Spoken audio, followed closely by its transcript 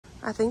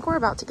I think we're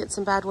about to get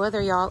some bad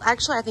weather, y'all.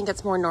 Actually, I think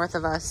it's more north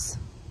of us,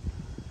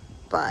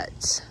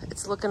 but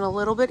it's looking a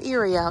little bit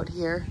eerie out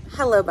here.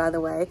 Hello, by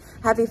the way.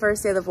 Happy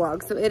first day of the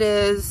vlog. So it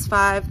is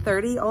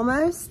 5:30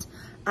 almost.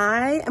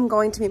 I am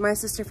going to meet my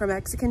sister for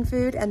Mexican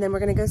food, and then we're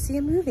gonna go see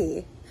a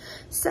movie.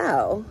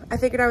 So I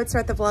figured I would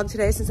start the vlog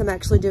today since I'm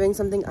actually doing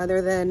something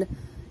other than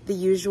the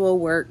usual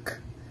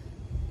work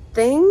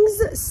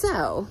things.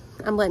 So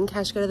I'm letting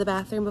Cash go to the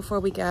bathroom before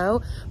we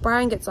go.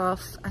 Brian gets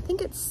off, I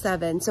think it's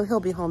 7, so he'll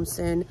be home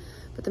soon.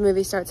 But the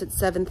movie starts at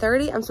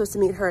 7:30. I'm supposed to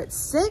meet her at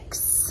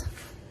 6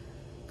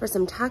 for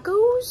some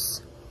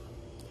tacos.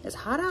 It's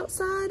hot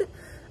outside.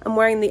 I'm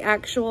wearing the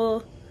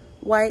actual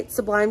white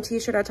Sublime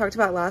t-shirt I talked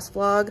about last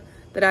vlog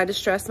that I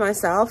distressed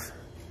myself.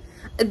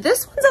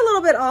 This one's a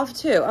little bit off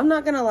too, I'm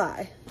not gonna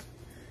lie.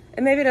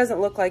 And maybe it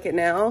doesn't look like it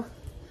now,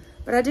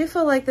 but I do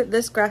feel like that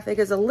this graphic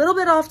is a little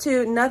bit off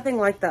too, nothing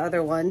like the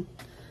other one.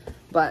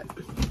 But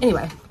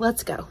anyway,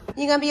 let's go.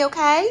 You gonna be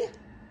okay?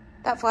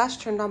 That flash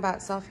turned on by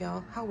itself,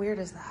 y'all. How weird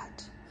is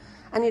that?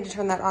 I need to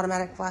turn that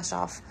automatic flash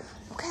off.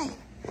 Okay,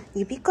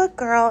 you be good,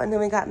 girl. And then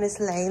we got Miss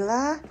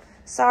Layla.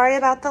 Sorry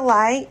about the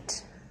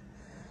light.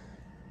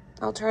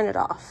 I'll turn it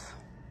off.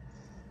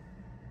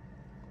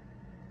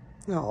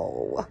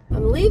 No.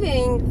 I'm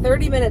leaving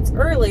 30 minutes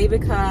early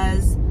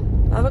because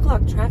 5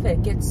 o'clock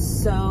traffic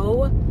gets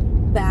so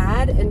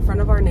bad in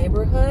front of our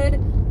neighborhood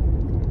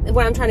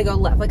when I'm trying to go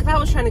left. Like if I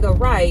was trying to go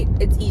right,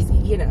 it's easy,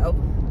 you know.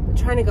 But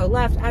trying to go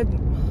left, I've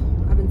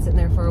been sitting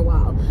there for a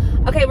while.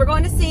 Okay, we're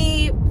going to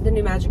see the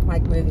new Magic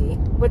Mike movie.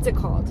 What's it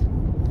called?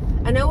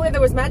 I know where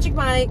there was Magic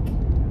Mike,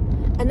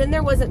 and then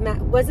there wasn't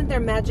there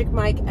Magic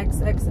Mike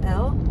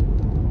XXL?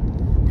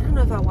 I don't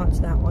know if I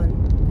watched that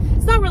one.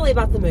 It's not really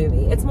about the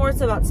movie. It's more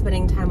so about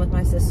spending time with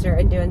my sister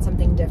and doing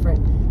something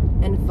different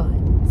and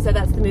fun. So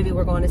that's the movie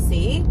we're going to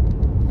see.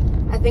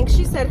 I think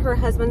she said her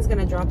husband's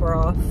gonna drop her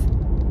off,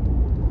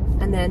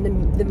 and then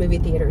the movie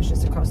theater is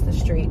just across the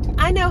street.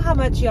 I know how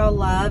much y'all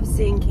love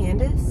seeing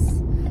Candice.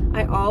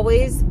 I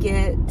always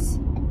get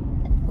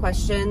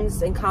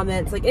questions and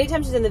comments, like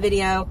anytime she's in the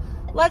video,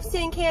 love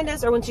seeing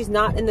Candice, or when she's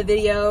not in the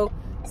video,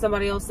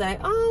 somebody will say,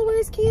 oh,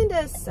 where's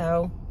Candice?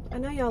 So I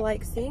know y'all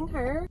like seeing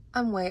her.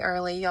 I'm way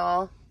early,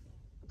 y'all.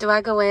 Do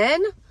I go in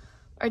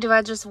or do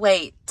I just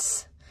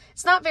wait?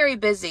 It's not very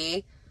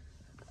busy,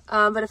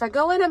 but if I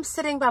go in, I'm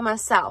sitting by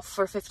myself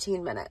for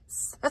 15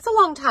 minutes. That's a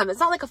long time. It's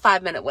not like a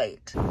 5-minute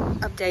wait.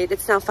 Update,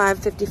 it's now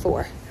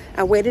 5:54.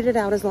 I waited it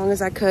out as long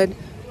as I could,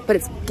 but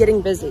it's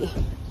getting busy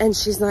and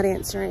she's not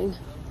answering.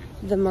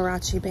 The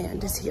mariachi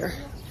band is here.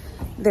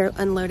 They're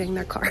unloading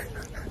their car.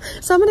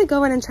 So I'm gonna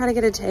go in and try to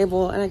get a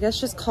table and I guess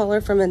just call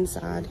her from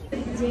inside.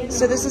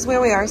 So this is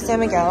where we are, San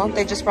Miguel.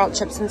 They just brought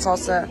chips and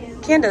salsa.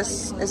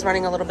 Candice is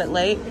running a little bit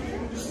late.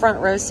 Front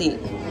row seat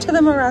to the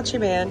mariachi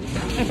band.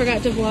 I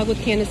forgot to vlog with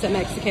Candice at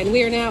Mexican.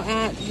 We are now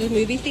at the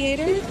movie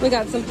theater. We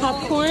got some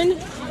popcorn,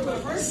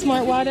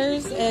 Smart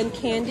Waters, and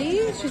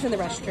candy. She's in the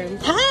restroom.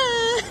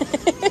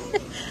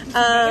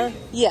 Hi!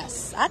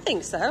 Yes, I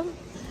think so.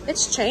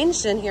 It's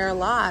changed in here a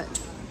lot.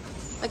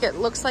 Like it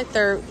looks like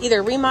they're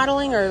either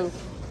remodeling or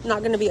not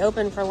going to be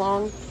open for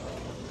long.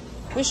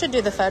 We should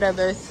do the photo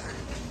booth.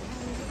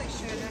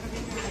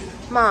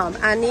 Mom,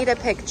 I need a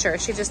picture.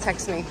 She just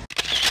texted me.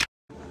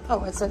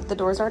 Oh, it's like the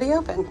door's already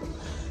open.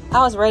 I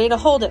was ready to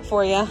hold it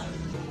for you.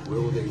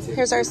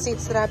 Here's our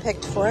seats that I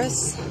picked for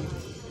us.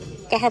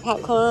 Got her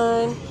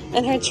popcorn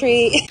and her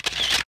treat.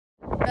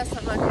 That's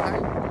not my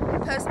car.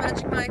 Post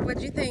Magic Mike,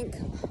 what'd you think?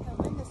 The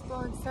wind is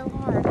blowing so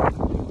hard.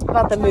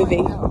 About the movie.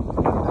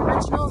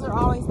 Originals are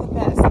always the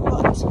best.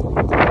 Well, it's cute.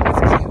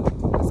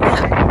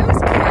 Yeah, it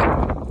was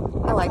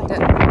cute. I liked it.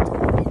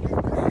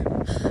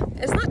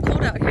 It's not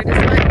cold out here,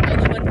 despite all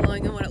the wind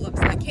blowing and what it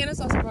looks like.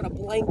 Candice also brought a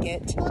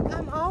blanket. Look,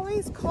 I'm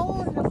always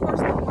cold, and of course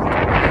the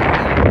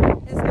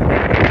water is not.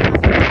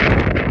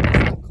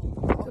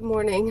 Good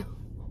morning.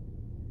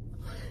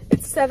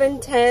 It's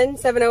 7:10,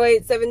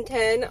 7:08,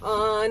 7:10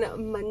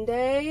 on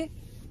Monday.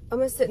 I'm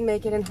gonna sit and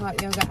make it in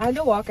hot yoga. I had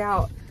to walk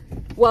out.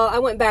 Well, I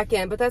went back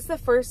in, but that's the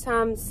first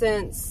time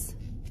since,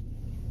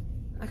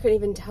 I couldn't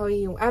even tell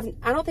you. I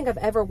don't think I've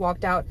ever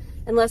walked out,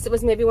 unless it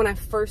was maybe when I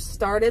first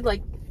started,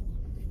 like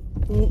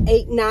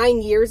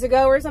 8-9 years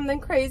ago or something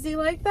crazy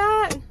like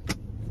that.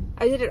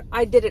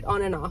 I did it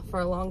on and off for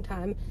a long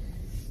time.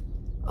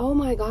 Oh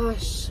my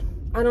gosh.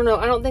 I don't know.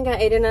 I don't think I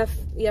ate enough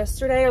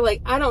yesterday, or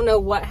like, I don't know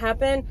what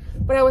happened,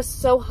 but I was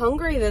so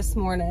hungry this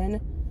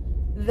morning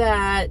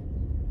that,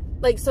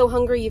 like, so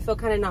hungry you feel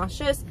kind of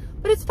nauseous.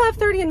 But it's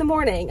 5:30 in the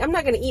morning. I'm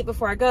not going to eat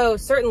before I go.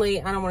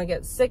 Certainly, I don't want to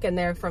get sick in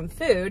there from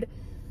food.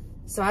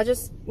 So I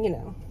just, you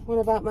know,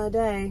 went about my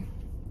day.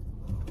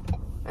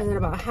 And then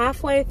about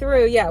halfway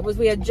through, yeah,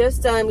 we had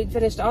just done, we'd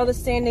finished all the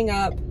standing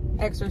up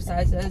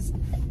exercises.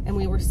 And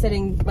we were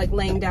sitting, like,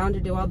 laying down to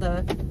do all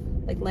the,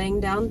 like, laying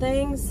down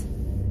things.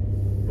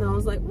 And I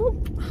was like, well,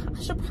 I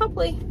should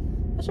probably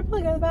go to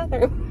the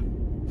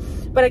bathroom.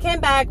 But I came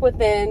back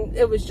within,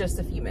 it was just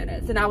a few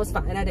minutes. And I was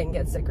fine. I didn't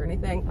get sick or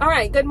anything. All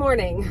right, good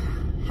morning.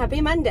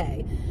 Happy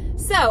Monday.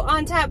 So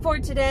on tap for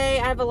today,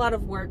 I have a lot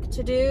of work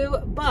to do,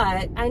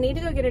 but I need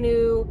to go get a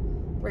new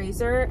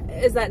razor.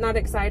 Is that not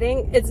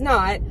exciting? It's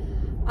not.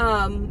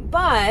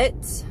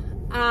 But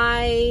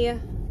I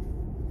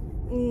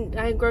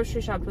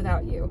grocery shopped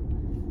without you,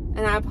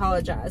 and I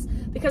apologize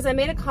because I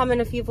made a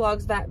comment a few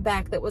vlogs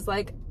back that was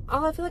like,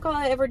 oh, I feel like all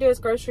I ever do is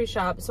grocery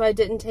shop, so I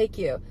didn't take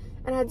you.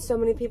 And I had so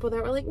many people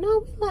that were like,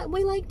 no,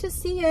 we like to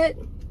see it.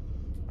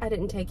 I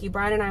didn't take you.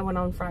 Brian and I went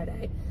on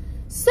Friday.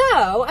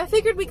 So I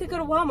figured we could go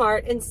to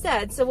Walmart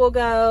instead. So we'll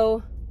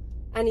go,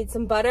 I need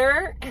some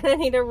butter and I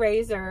need a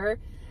razor.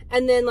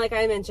 And then, like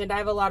I mentioned, I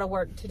have a lot of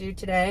work to do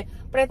today,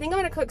 but I think I'm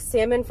gonna cook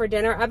salmon for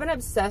dinner. I've been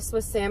obsessed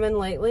with salmon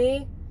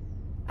lately.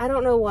 I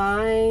don't know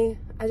why.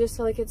 I just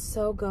feel like it's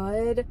so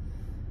good.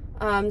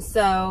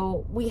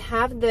 So we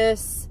have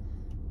this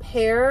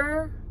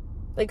pear,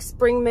 like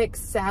spring mix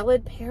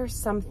salad, pear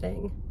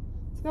something.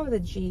 It's not with a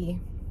G.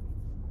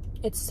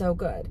 It's so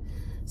good.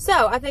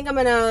 So I think I'm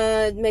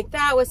gonna make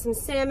that with some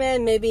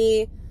salmon,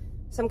 maybe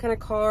some kind of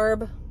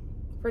carb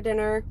for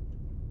dinner.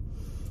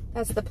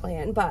 That's the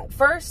plan. But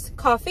first,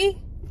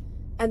 coffee,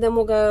 and then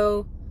we'll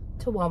go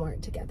to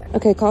Walmart together.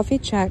 Okay, coffee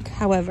check.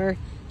 However,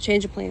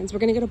 change of plans. We're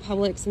gonna go to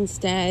Publix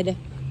instead.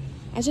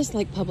 I just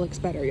like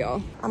Publix better,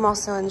 y'all. I'm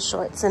also in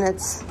shorts and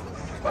it's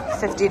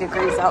 50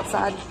 degrees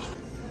outside.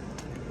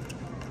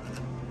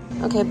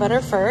 Okay,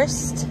 butter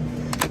first.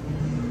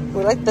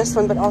 We like this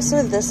one, but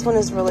also this one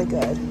is really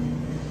good.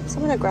 So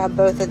I'm gonna grab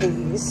both of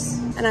these.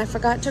 And I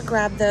forgot to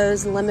grab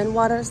those lemon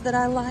waters that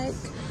I like.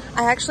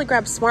 I actually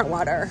grabbed Smart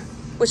Water,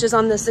 which is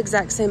on this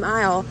exact same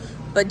aisle,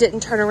 but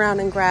didn't turn around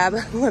and grab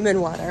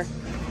lemon water.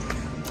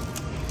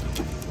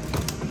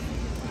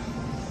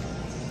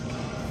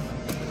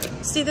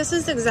 See, this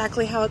is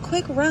exactly how a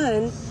quick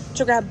run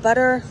to grab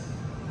butter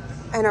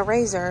and a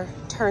razor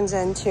turns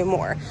into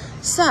more.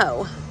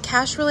 So,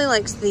 Cash really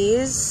likes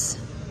these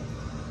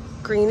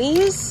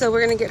greenies, so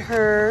we're gonna get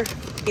her,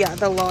 yeah,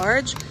 the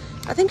large.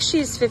 I think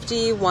she's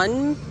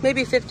 51,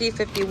 maybe 50,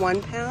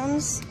 51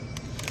 pounds.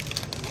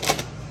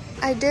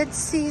 I did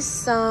see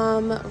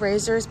some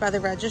razors by the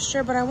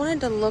register, but I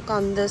wanted to look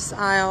on this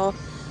aisle.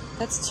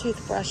 That's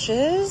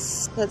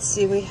toothbrushes. Let's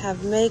see, we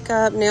have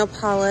makeup, nail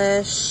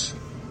polish.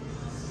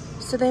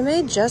 So they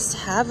may just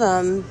have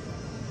them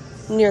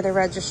near the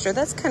register.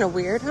 That's kind of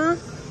weird, huh?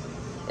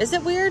 Is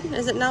it weird?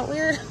 Is it not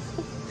weird?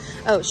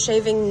 Oh,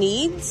 shaving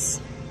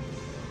needs.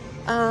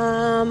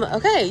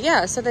 Okay,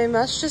 yeah, so they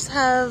must just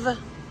have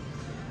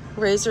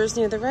razors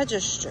near the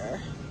register.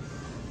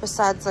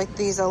 Besides like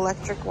these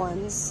electric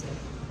ones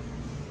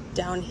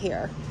down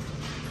here.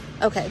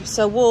 Okay,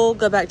 so we'll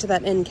go back to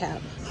that end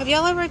cap. Have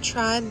y'all ever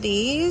tried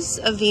these?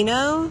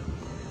 Aveeno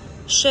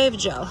shave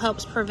gel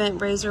helps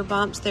prevent razor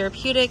bumps.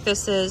 Therapeutic.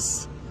 This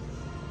is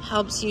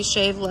helps you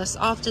shave less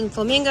often.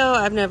 Flamingo,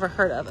 I've never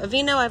heard of.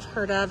 Aveeno, I've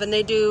heard of, and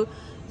they do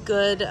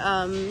good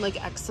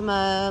like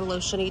eczema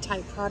lotiony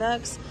type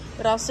products.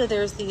 But also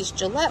there's these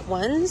Gillette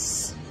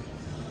ones.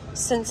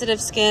 Sensitive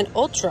skin,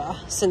 ultra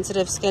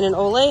sensitive skin, and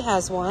Olay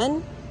has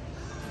one.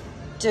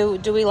 Do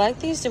we like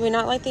these? Do we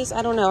not like these?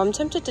 I don't know. I'm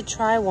tempted to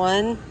try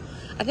one.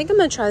 I think I'm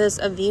gonna try this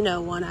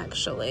Aveeno one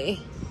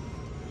actually.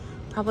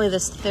 Probably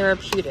this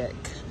therapeutic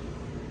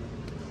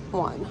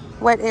one.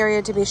 Wet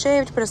area to be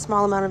shaved, put a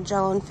small amount of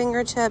gel on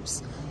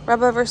fingertips,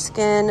 rub over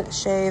skin,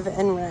 shave,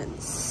 and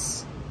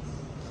rinse.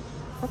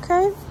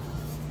 Okay.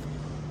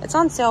 It's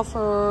on sale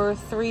for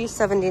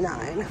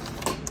 $3.79.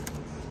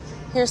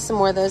 Here's some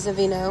more of those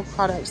Aveeno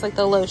products, like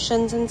the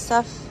lotions and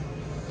stuff.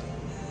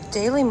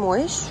 Daily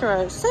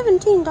Moisture,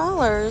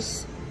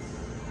 $17.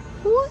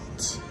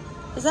 What?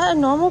 Is that a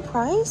normal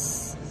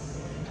price?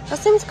 That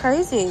seems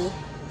crazy,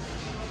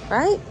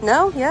 right?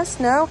 No? Yes?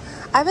 No?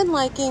 I've been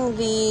liking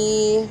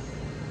the,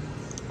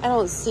 I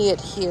don't see it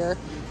here,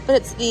 but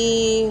it's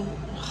the,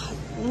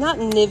 not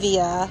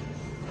Nivea,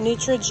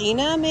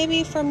 Neutrogena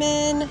maybe for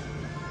men,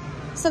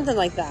 something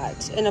like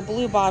that, in a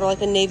blue bottle,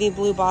 like a navy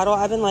blue bottle.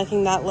 I've been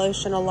liking that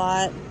lotion a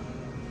lot,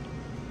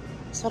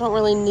 so I don't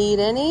really need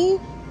any,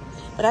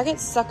 but I get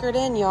suckered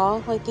in,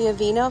 y'all, like the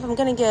Aveeno. If I'm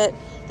gonna get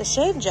the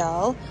shave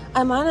gel,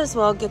 I might as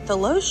well get the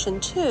lotion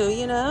too,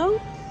 you know?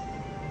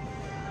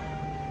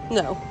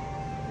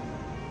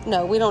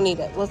 No, we don't need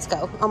it. Let's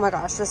go. Oh my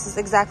gosh, this is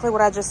exactly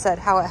what I just said,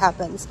 how it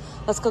happens.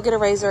 Let's go get a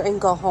razor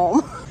and go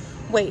home.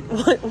 Wait,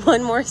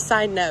 one more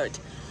side note.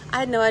 I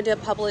had no idea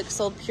Publix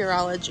sold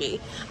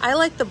Pureology. I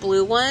like the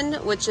blue one,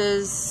 which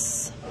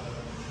is,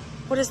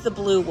 what is the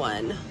blue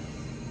one?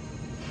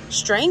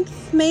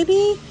 Strength,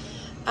 maybe?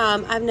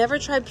 I've never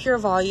tried Pure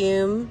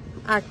Volume.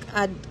 I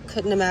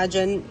couldn't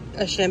imagine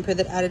a shampoo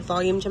that added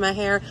volume to my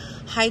hair.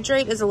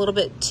 Hydrate is a little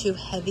bit too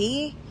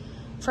heavy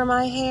for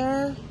my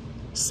hair.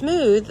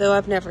 Smooth, though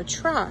I've never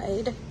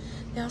tried.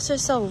 They also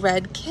sell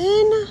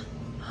Redken.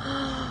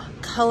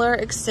 Color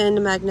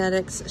Extend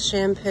Magnetics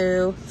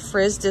Shampoo.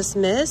 Frizz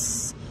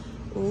Dismiss.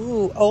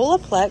 Ooh,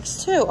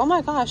 Olaplex too. Oh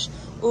my gosh.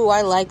 Ooh,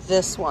 I like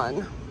this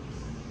one.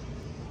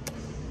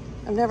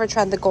 I've never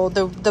tried the gold.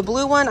 The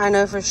blue one, I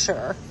know for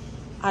sure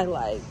I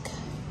like.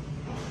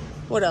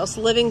 What else?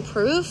 Living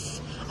Proof.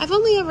 I've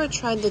only ever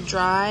tried the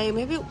dry,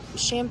 maybe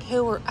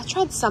shampoo, or I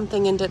tried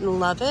something and didn't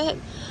love it.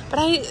 But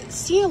I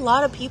see a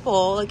lot of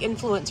people, like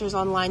influencers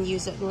online,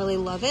 use it and really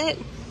love it.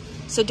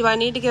 So do I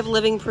need to give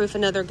Living Proof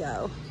another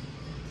go?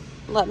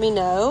 Let me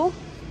know.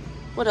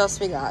 What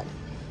else we got?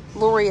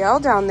 L'Oreal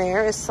down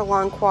there is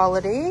salon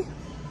quality.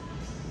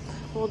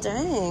 Well,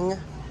 dang.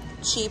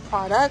 Cheap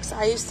products.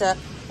 I used to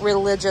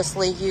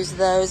religiously use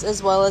those,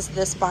 as well as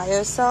this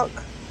Bio Silk.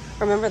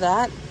 Remember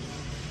that?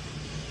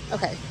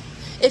 Okay.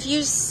 If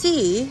you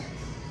see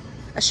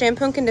a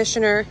shampoo and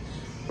conditioner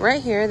right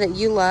here that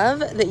you love,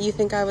 that you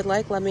think I would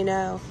like, let me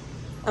know.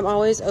 I'm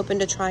always open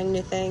to trying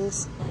new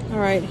things. All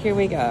right, here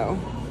we go.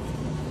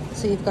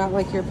 So you've got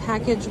like your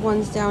package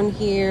ones down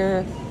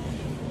here.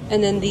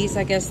 And then these,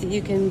 I guess, that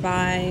you can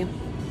buy,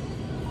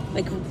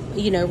 like,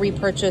 you know,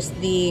 repurchase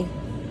the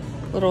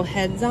little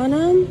heads on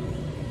them.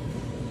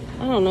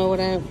 I don't know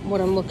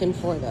what I'm looking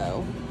for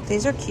though.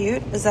 These are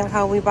cute. Is that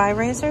how we buy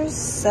razors?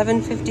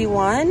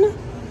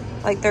 $7.51.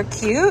 Like, they're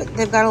cute.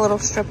 They've got a little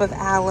strip of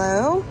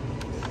aloe.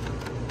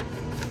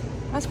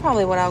 That's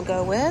probably what I'll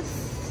go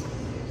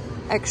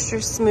with.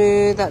 Extra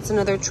smooth. That's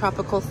another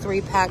tropical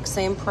 3-pack,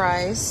 same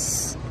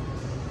price.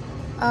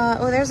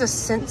 Oh, there's a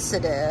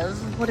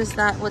sensitive. What is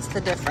that? What's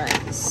the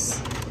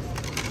difference?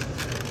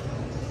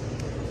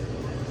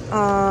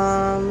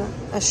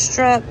 A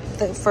strip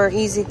for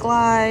Easy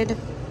Glide.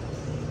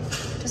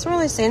 Doesn't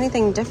really say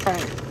anything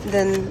different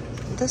than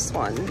this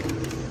one.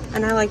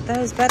 And I like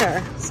those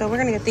better. So we're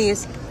gonna get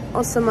these.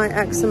 Also, my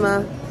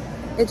eczema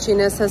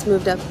itchiness has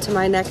moved up to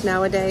my neck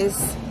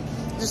nowadays.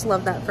 Just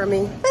love that for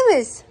me.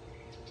 Lewis,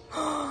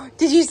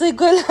 did you sleep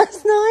good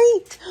last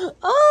night?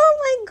 Oh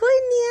my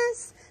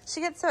goodness.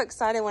 She gets so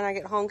excited when I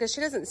get home because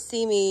she doesn't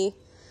see me.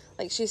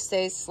 Like, she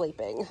stays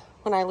sleeping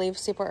when I leave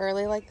super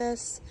early like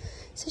this.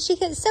 So she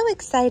gets so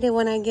excited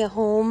when I get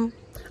home.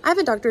 I have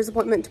a doctor's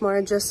appointment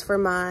tomorrow just for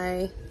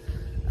my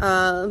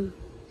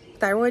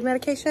thyroid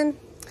medication.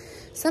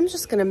 So I'm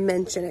just gonna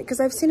mention it because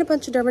I've seen a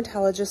bunch of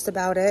dermatologists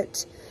about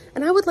it,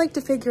 and I would like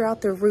to figure out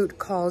the root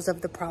cause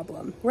of the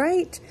problem,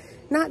 right?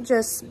 Not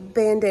just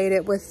band-aid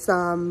it with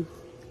some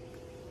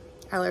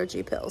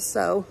allergy pills.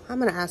 So I'm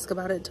gonna ask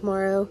about it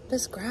tomorrow.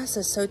 This grass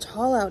is so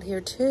tall out here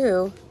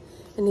too.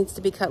 It needs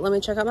to be cut. Let me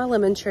check out my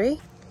lemon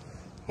tree.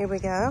 Here we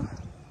go.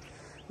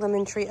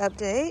 Lemon tree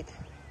update.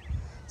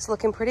 It's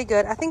looking pretty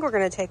good. I think we're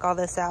gonna take all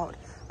this out.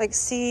 Like,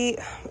 see,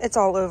 it's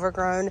all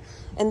overgrown.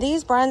 And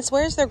these, Brian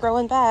swears they're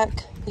growing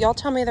back. Y'all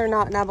tell me they're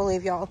not, and I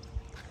believe y'all.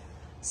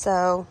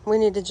 So we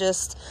need to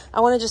just,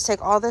 I wanna just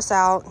take all this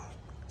out.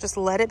 Just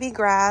let it be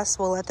grass.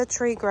 We'll let the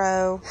tree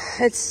grow.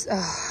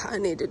 I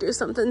need to do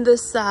something.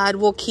 This side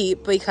we'll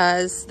keep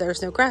because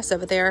there's no grass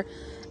over there,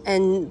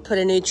 and put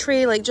a new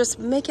tree. Like, just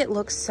make it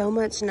look so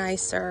much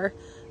nicer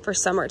for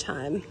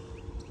summertime.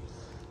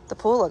 The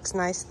pool looks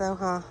nice though,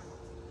 huh?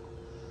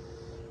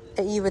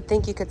 You would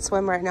think you could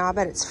swim right now. I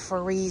bet it's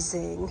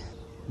freezing.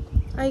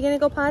 Are you gonna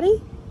go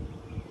potty?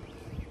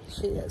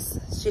 She is.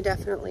 She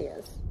definitely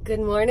is. Good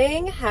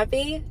morning.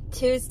 Happy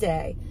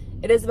Tuesday.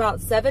 It is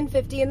about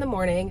 7:50 in the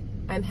morning.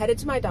 I'm headed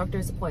to my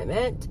doctor's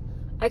appointment.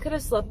 I could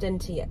have slept in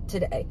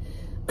today.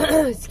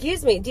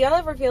 Excuse me. Do y'all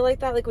ever feel like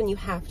that? Like when you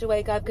have to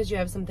wake up because you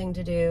have something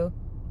to do,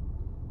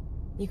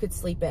 you could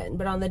sleep in.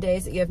 But on the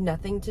days that you have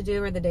nothing to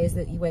do, or the days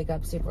that you wake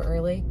up super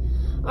early.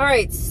 All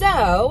right,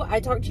 so I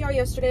talked to y'all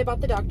yesterday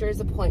about the doctor's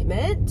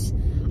appointment.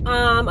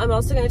 I'm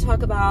also going to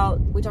talk about,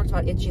 we talked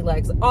about itchy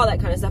legs, all that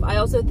kind of stuff. I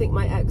also think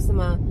my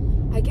eczema,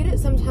 I get it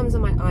sometimes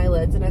on my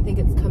eyelids, and I think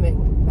it's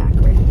coming back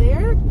right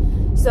there.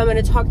 So I'm going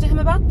to talk to him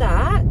about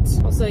that.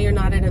 Also, you're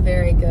not at a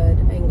very good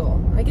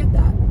angle. I get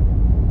that.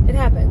 It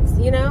happens,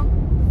 you know?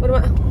 What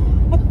am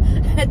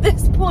I? At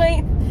this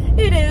point,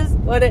 it is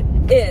what it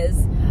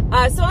is.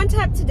 So on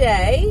tap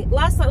today,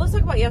 last night, let's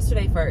talk about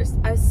yesterday first.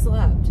 I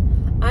slept.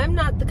 I'm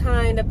not the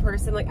kind of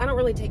person, like, I don't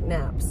really take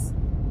naps.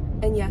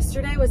 And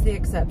yesterday was the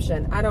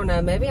exception. I don't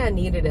know, maybe I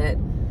needed it.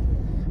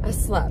 I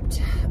slept.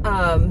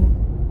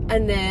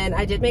 And then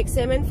I did make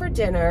salmon for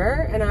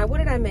dinner. And what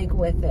did I make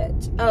with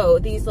it? Oh,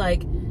 these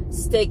like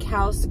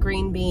steakhouse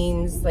green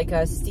beans, like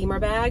a steamer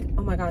bag.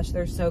 Oh my gosh,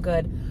 they're so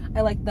good.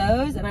 I like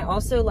those. And I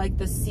also like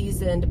the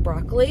seasoned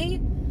broccoli.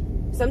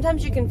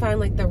 Sometimes you can find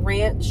like the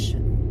ranch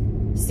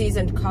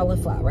seasoned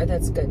cauliflower.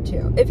 That's good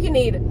too. If you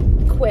need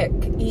quick,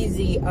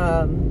 easy,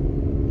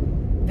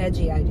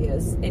 veggie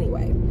ideas.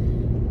 Anyway,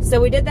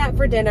 so we did that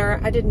for dinner.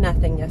 I did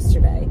nothing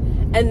yesterday.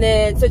 And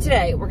then, so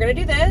today we're going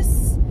to do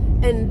this.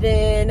 And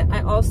then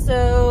I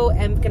also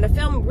am going to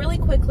film really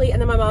quickly.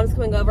 And then my mom's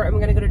coming over and we're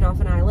going to go to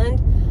Dolphin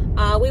Island.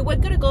 We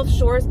would go to Gulf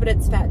Shores, but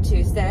it's Fat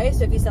Tuesday.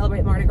 So if you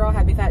celebrate Mardi Gras,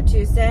 happy Fat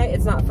Tuesday.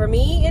 It's not for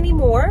me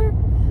anymore.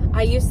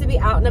 I used to be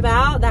out and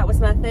about. That was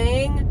my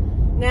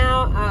thing.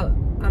 Now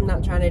I'm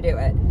not trying to do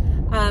it.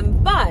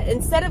 But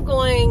instead of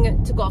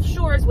going to Gulf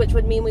Shores, which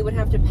would mean we would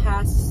have to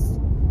pass,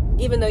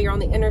 even though you're on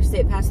the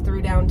interstate, pass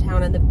through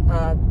downtown and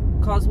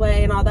the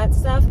causeway and all that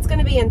stuff, it's going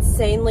to be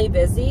insanely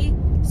busy.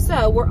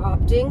 So we're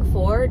opting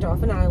for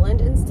Dolphin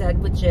Island instead,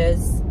 which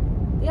is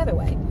the other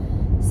way.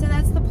 So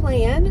that's the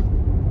plan.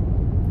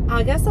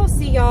 I guess I'll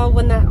see y'all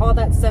when all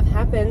that stuff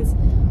happens.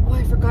 Oh,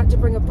 I forgot to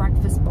bring a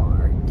breakfast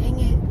bar. Dang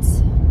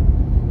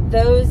it.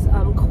 Those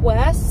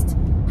Quest,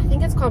 I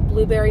think it's called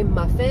Blueberry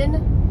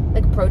Muffin,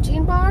 like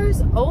protein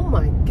bars. Oh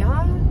my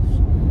gosh.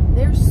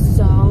 They're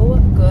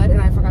so good, and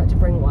I forgot to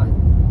bring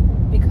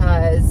one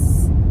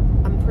because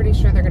I'm pretty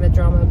sure they're gonna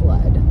draw my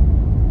blood.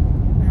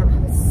 I don't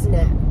have a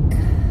snack.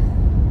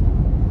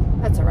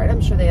 That's all right.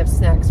 I'm sure they have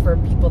snacks for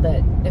people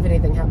that, if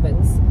anything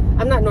happens.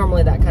 I'm not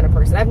normally that kind of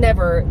person.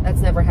 That's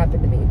never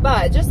happened to me.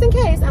 But just in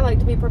case, I like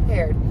to be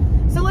prepared.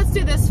 So let's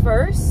do this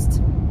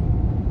first.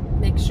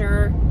 Make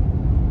sure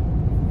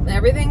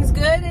everything's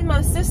good in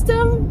my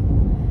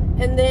system.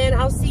 And then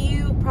I'll see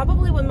you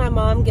probably when my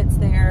mom gets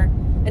there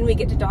and we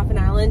get to Dauphin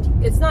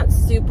Island. It's not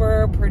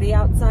super pretty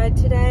outside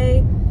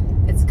today.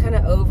 It's kind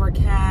of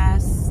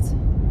overcast.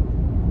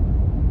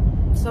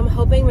 So I'm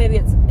hoping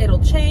maybe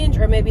it'll change,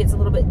 or maybe it's a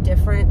little bit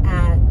different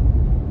at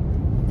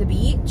the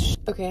beach.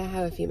 Okay, I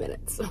have a few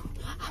minutes.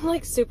 I'm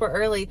like super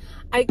early.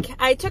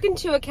 I took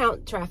into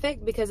account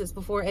traffic because it's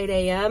before 8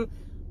 a.m.,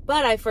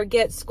 but I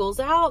forget school's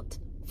out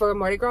for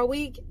Mardi Gras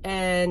week,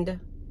 and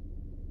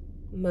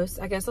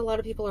I guess a lot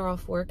of people are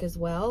off work as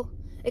well.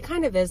 It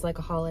kind of is like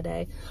a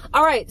holiday.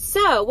 All right,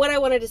 so what I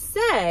wanted to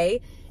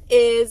say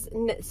is,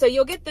 so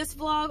you'll get this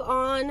vlog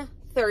on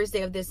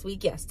Thursday of this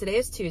week. Yes, today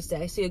is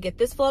Tuesday, so you'll get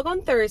this vlog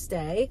on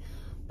Thursday,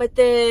 but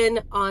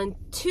then on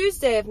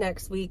Tuesday of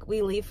next week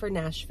we leave for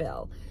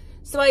Nashville.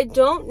 So I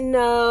don't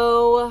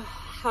know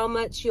how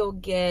much you'll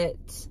get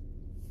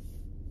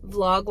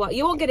vlog.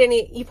 You won't get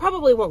any. You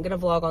probably won't get a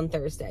vlog on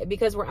Thursday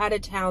because we're out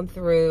of town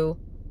through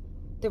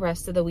the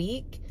rest of the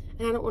week,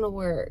 and I don't want to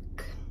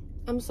work.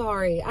 I'm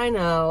sorry, I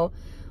know,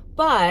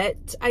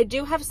 but I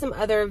do have some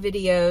other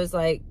videos,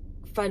 like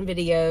fun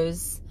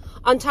videos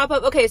on top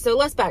of, okay, so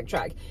let's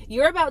backtrack.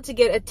 You're about to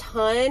get a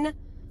ton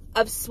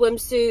of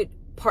swimsuit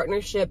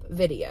partnership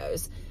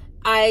videos.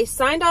 I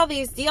signed all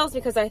these deals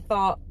because I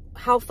thought,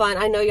 how fun.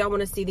 I know y'all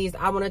want to see these.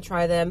 I want to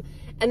try them.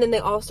 And then they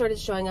all started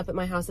showing up at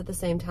my house at the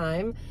same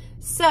time.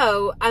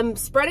 So I'm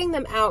spreading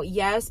them out,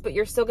 yes, but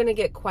you're still going to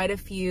get quite a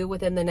few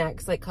within the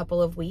next like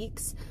couple of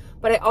weeks.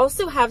 But I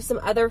also have some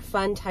other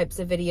fun types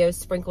of videos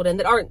sprinkled in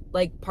that aren't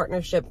like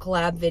partnership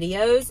collab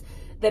videos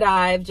that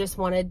I've just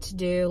wanted to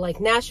do, like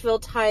Nashville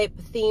type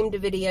themed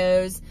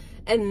videos.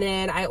 And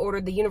then I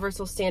ordered the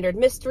Universal Standard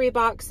mystery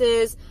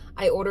boxes.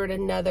 I ordered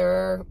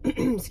another,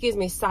 excuse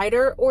me,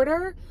 cider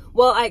order.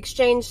 Well, I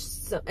exchanged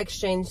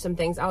some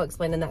things. I'll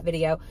explain in that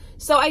video.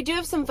 So I do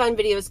have some fun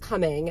videos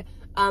coming,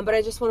 but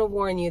I just want to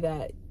warn you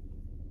that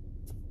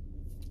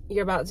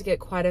you're about to get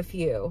quite a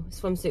few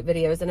swimsuit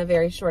videos in a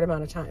very short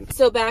amount of time.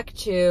 So back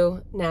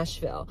to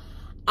Nashville.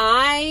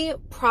 I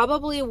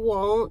probably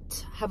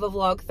won't have a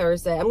vlog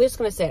Thursday. I'm just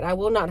going to say it. I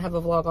will not have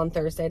a vlog on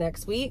Thursday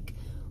next week,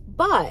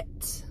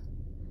 but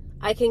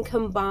I can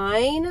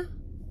combine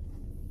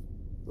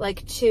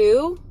like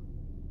 2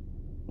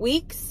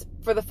 weeks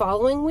for the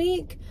following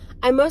week.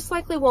 I most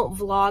likely won't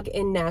vlog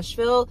in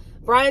Nashville.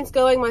 Brian's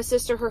going, my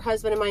sister, her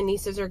husband, and my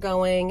nieces are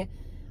going.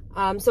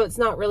 So it's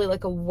not really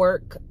like a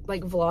work,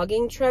 like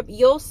vlogging trip.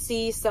 You'll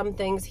see some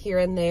things here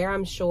and there,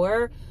 I'm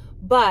sure.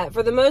 But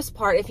for the most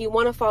part, if you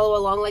want to follow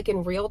along like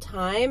in real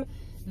time,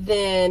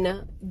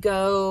 then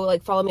go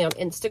like follow me on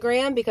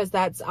Instagram, because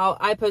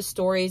I post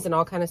stories and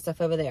all kind of stuff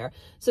over there.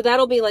 So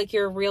that'll be like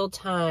your real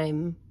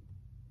time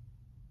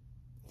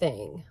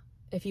thing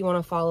if you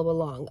want to follow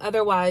along.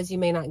 Otherwise, you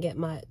may not get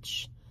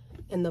much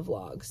in the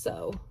vlog.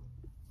 So,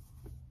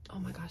 oh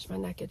my gosh, my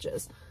neck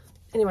itches.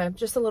 Anyway,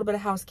 just a little bit of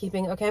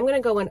housekeeping. Okay, I'm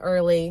gonna go in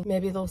early.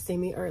 Maybe they'll see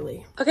me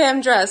early. Okay,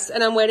 I'm dressed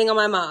and I'm waiting on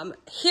my mom.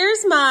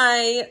 Here's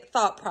my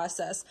thought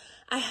process.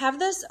 I have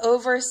this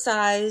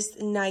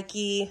oversized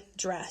Nike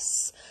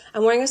dress.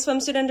 I'm wearing a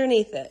swimsuit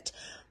underneath it.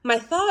 My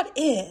thought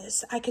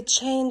is I could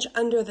change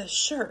under the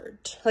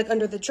shirt, like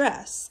under the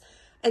dress,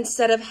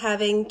 instead of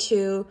having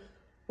to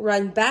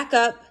run back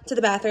up to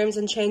the bathrooms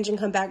and change and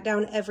come back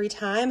down every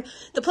time.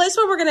 The place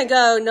where we're gonna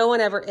go, no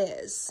one ever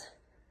is.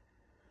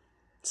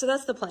 So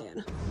that's the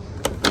plan.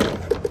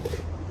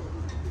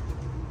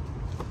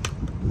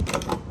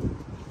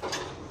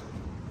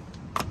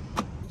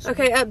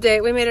 Okay,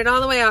 update. We made it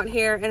all the way out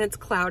here and it's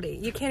cloudy.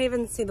 You can't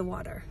even see the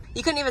water.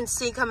 You couldn't even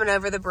see coming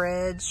over the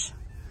bridge.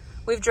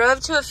 We've drove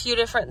to a few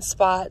different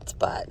spots,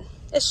 but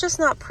it's just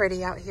not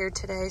pretty out here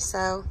today,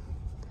 so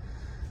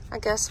I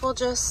guess we'll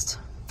just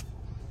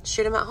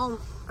shoot them at home.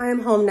 I am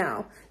home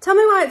now. Tell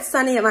me why it's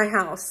sunny at my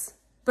house,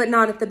 but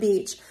not at the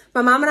beach.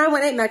 My mom and I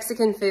went and ate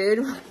Mexican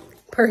food,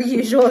 per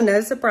usual,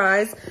 no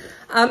surprise.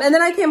 And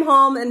then I came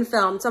home and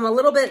filmed. So I'm a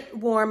little bit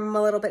warm, I'm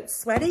a little bit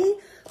sweaty,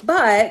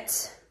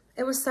 but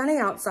it was sunny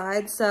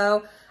outside.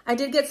 So I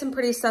did get some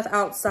pretty stuff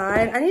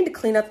outside. I need to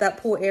clean up that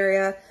pool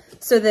area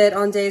so that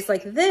on days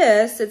like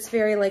this, it's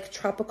very like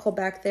tropical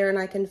back there and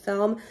I can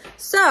film.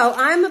 So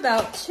I'm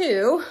about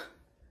to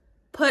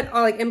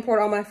import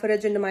all my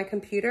footage into my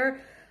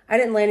computer. I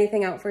didn't lay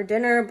anything out for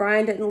dinner.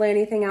 Brian didn't lay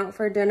anything out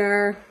for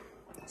dinner.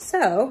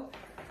 So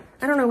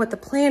I don't know what the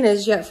plan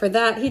is yet for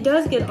that. He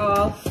does get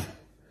off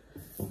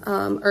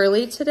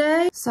early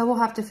today, so we'll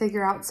have to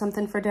figure out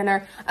something for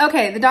dinner.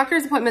 Okay, the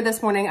doctor's appointment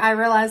this morning, I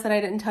realized that I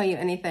didn't tell you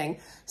anything.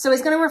 So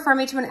he's gonna refer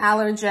me to an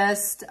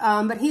allergist,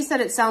 but he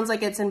said it sounds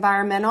like it's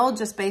environmental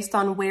just based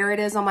on where it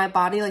is on my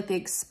body, like the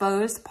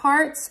exposed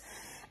parts,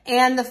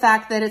 and the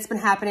fact that it's been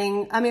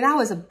happening. I mean, I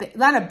was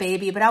not a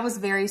baby, but I was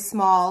very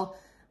small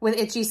with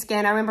itchy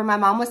skin. I remember my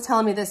mom was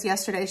telling me this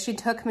yesterday. She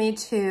took me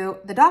to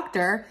the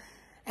doctor,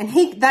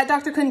 and that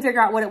doctor couldn't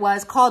figure out what it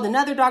was, called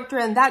another doctor,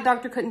 and that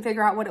doctor couldn't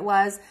figure out what it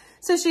was.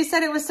 So she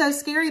said it was so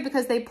scary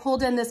because they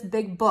pulled in this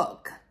big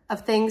book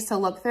of things to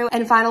look through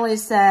and finally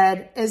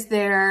said, is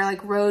there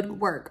like road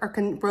work or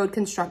road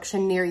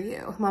construction near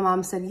you? My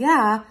mom said,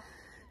 yeah.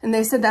 And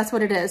they said, that's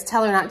what it is.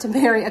 Tell her not to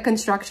marry a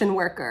construction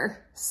worker.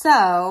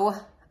 So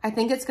I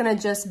think it's gonna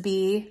just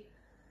be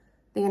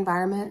the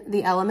environment,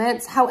 the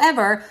elements.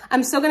 However,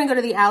 I'm still gonna go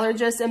to the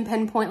allergist and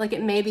pinpoint like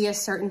it may be a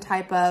certain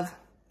type of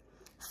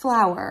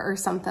flower or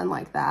something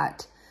like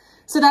that.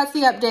 So that's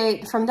the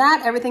update from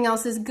that. Everything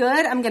else is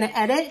good. I'm gonna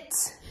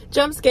edit.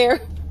 Jump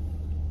scare.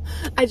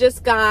 I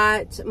just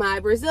got my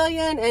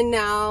Brazilian and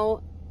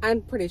now I'm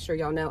pretty sure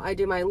y'all know I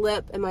do my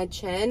lip and my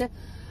chin.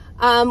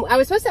 I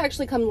was supposed to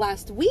actually come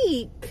last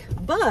week,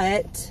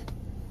 but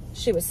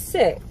she was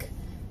sick.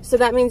 So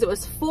that means it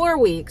was 4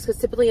 weeks because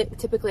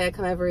typically I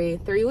come every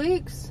 3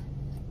 weeks.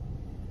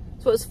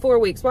 So it was 4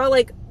 weeks. Well,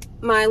 like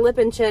my lip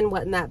and chin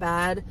wasn't that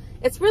bad.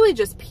 It's really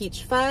just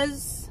peach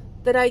fuzz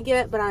that I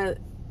get, but I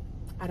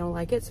don't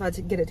like it, so I had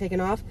to get it taken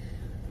off.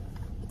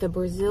 The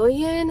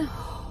Brazilian,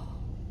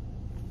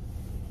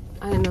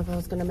 I didn't know if I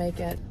was gonna make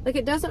it. Like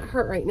it doesn't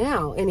hurt right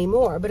now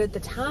anymore, but at the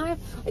time,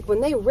 like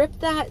when they ripped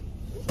that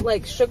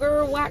like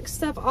sugar wax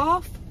stuff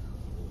off,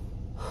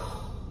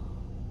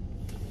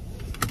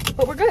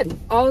 but we're good,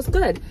 all is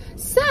good.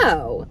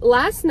 So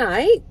last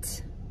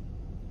night,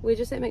 we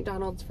just ate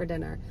McDonald's for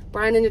dinner.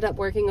 Brian ended up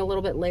working a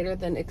little bit later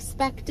than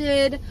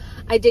expected.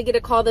 I did get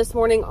a call this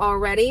morning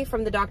already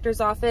from the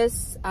doctor's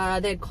office.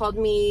 They had called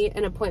me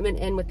an appointment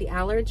in with the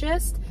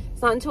allergist.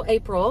 It's not until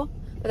April,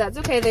 but that's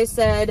okay. They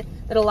said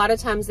that a lot of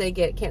times they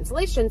get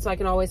cancellation, so I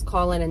can always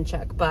call in and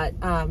check. But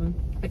I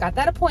got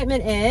that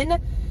appointment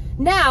in.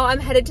 Now I'm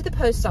headed to the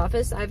post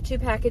office. I have 2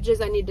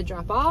 packages I need to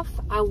drop off.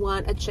 I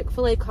want a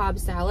Chick-fil-A Cobb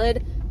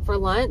salad for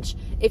lunch.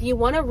 If you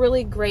want a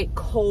really great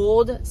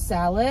cold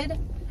salad,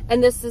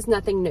 and this is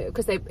nothing new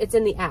because it's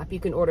in the app. You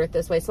can order it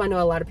this way. So I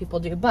know a lot of people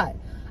do, but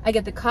I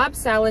get the Cobb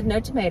salad, no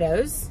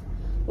tomatoes,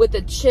 with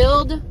the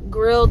chilled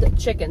grilled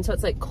chicken. So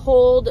it's like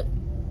cold,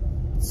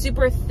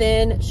 super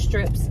thin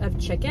strips of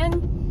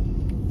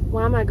chicken.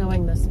 Why am I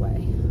going this way?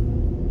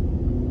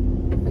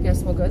 I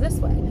guess we'll go this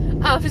way.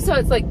 So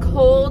it's like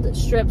cold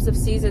strips of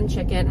seasoned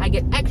chicken. I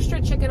get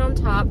extra chicken on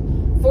top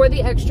for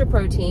the extra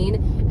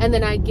protein. And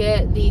then I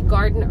get the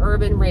Garden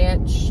Urban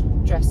Ranch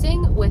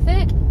dressing with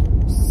it.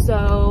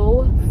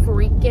 So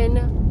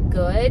freaking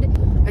good.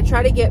 I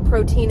try to get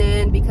protein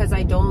in because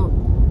I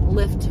don't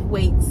lift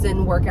weights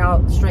and work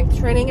out strength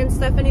training and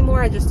stuff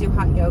anymore. I just do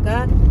hot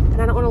yoga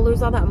and I don't want to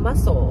lose all that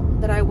muscle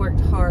that I worked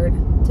hard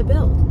to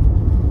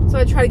build. So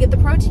I try to get the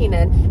protein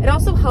in. It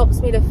also helps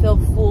me to feel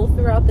full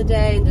throughout the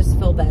day and just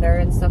feel better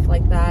and stuff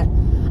like that.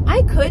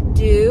 I could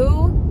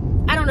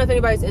do, I don't know if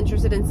anybody's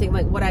interested in seeing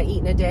like what I eat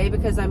in a day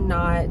because I'm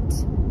not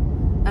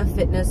a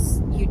fitness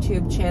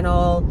YouTube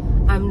channel.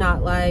 I'm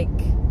not like,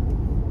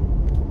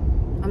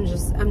 I'm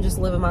just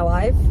living my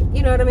life,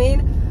 you know what I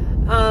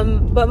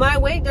mean? But my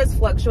weight does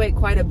fluctuate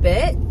quite a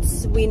bit.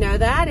 We know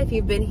that if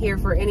you've been here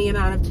for any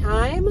amount of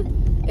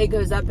time, it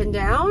goes up and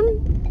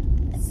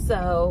down.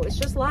 So it's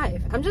just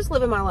life. I'm just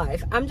living my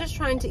life. I'm just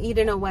trying to eat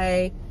in a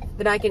way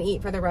that I can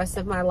eat for the rest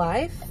of my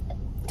life.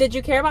 Did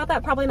you care about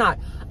that? Probably not.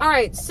 All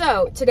right,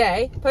 so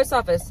today, post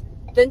office,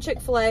 then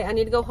Chick-fil-A. I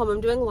need to go home.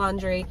 I'm doing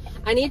laundry.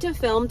 I need to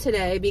film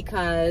today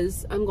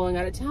because I'm going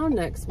out of town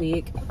next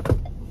week.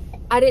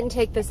 I didn't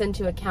take this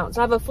into account.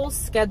 So I have a full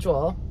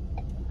schedule.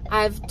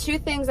 I have 2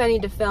 things I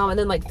need to film and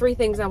then like 3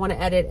 things I want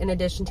to edit in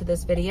addition to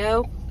this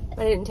video. But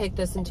I didn't take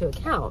this into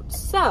account.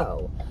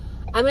 So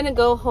I'm going to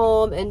go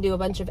home and do a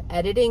bunch of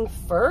editing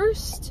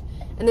first.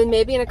 And then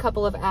maybe in a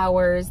couple of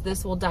hours,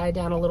 this will die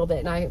down a little bit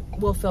and I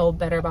will feel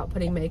better about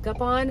putting makeup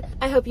on.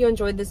 I hope you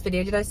enjoyed this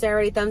video. Did I say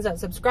already? Thumbs up,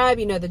 subscribe.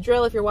 You know the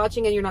drill. If you're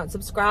watching and you're not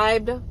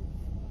subscribed,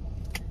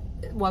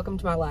 welcome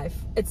to my life.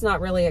 It's not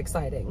really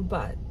exciting,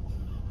 but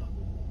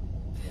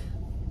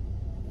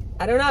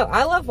I don't know.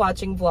 I love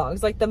watching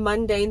vlogs, like the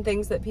mundane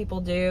things that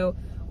people do,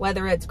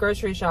 whether it's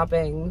grocery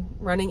shopping,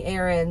 running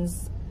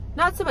errands,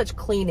 not so much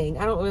cleaning.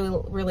 I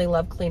don't really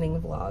love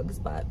cleaning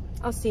vlogs, but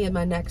I'll see you in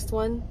my next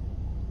one.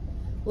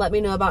 Let me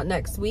know about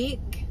next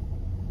week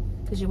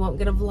because you won't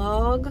get a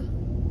vlog,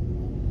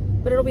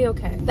 but it'll be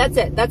okay. That's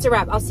it. That's a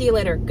wrap. I'll see you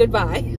later. Goodbye.